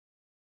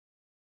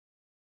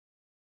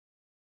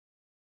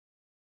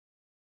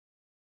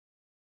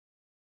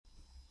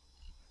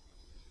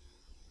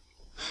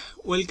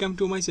Welcome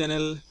to my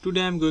channel.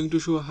 Today I am going to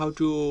show how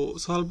to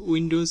solve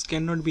Windows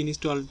cannot be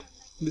installed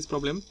this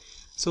problem.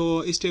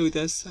 So stay with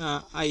us.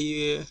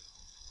 I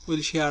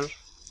will share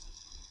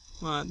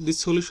this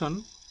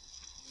solution.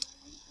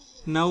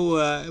 Now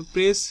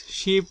press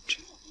Shift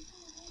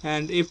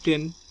and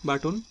F10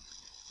 button.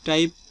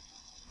 Type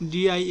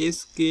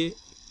DISK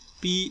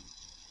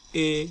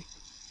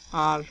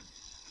PART,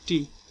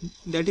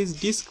 that is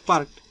disk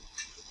parked.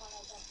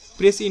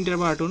 Press Enter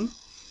button.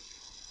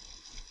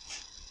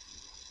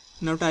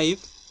 Now type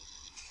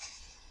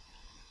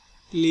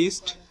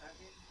list,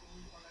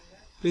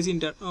 press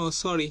enter.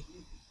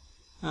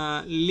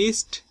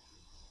 List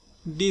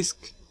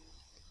disk,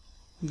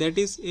 that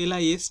is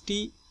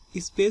LIST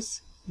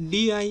space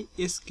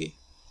DISK.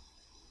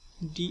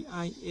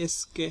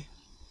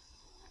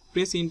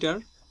 Press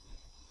enter.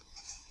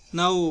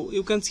 Now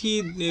you can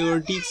see your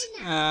disk.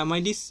 My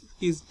disk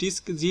is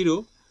disk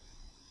 0.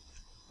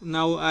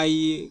 Now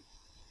I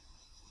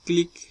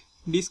click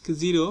disk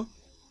 0.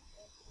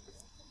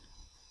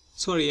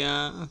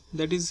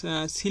 That is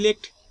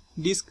select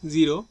disk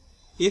 0,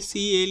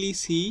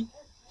 SELECT,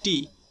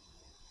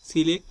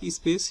 select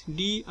space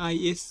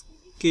DISK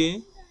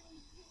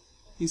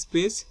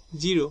space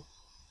 0.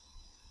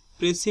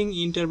 Pressing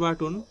enter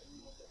button.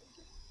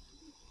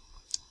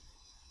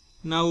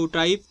 Now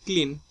type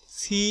clean,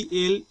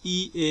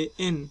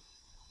 CLEAN.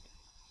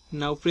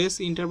 Now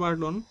press enter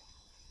button.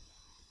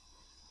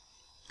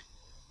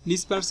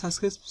 This part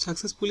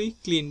successfully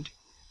cleaned.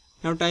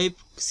 Now type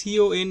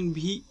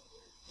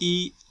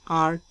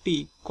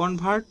CONVERT,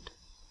 convert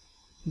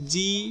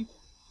GPT,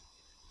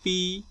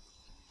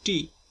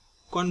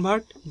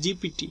 convert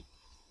GPT.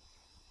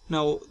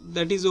 Now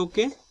that is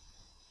okay.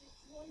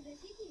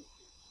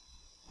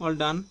 All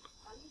done.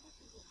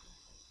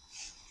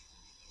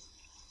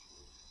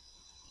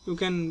 You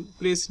can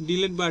press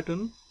delete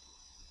button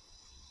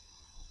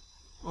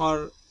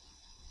or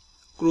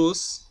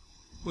close,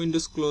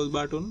 Windows close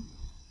button.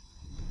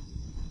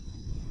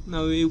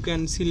 Now you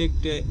can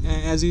select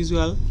as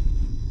usual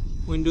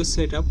Windows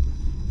setup.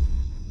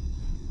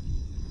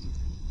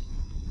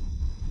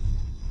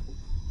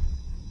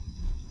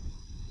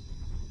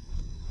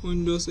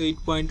 Windows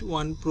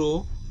 8.1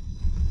 Pro,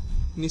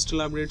 install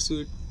updates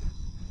with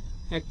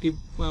active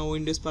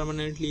Windows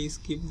permanently.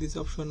 Skip this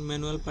option,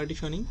 manual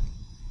partitioning.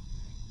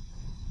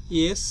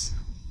 Yes,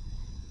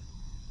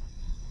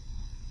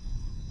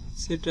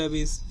 setup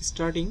is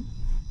starting.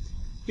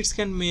 It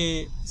can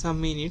make some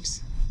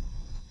minutes.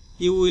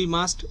 You will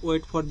must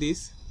wait for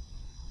this.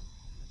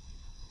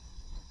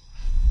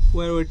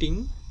 We are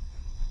waiting.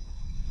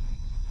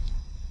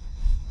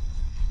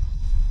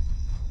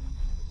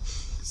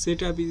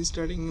 Setup is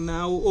starting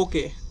now.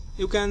 Okay,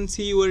 you can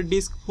see your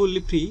disk fully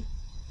free,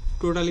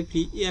 totally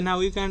free. Now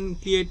you can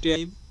create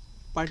a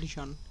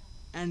partition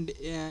and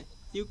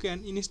you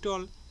can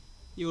install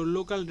your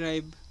local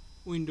drive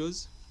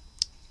Windows.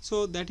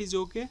 So that is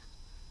okay.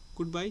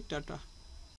 Goodbye, tata.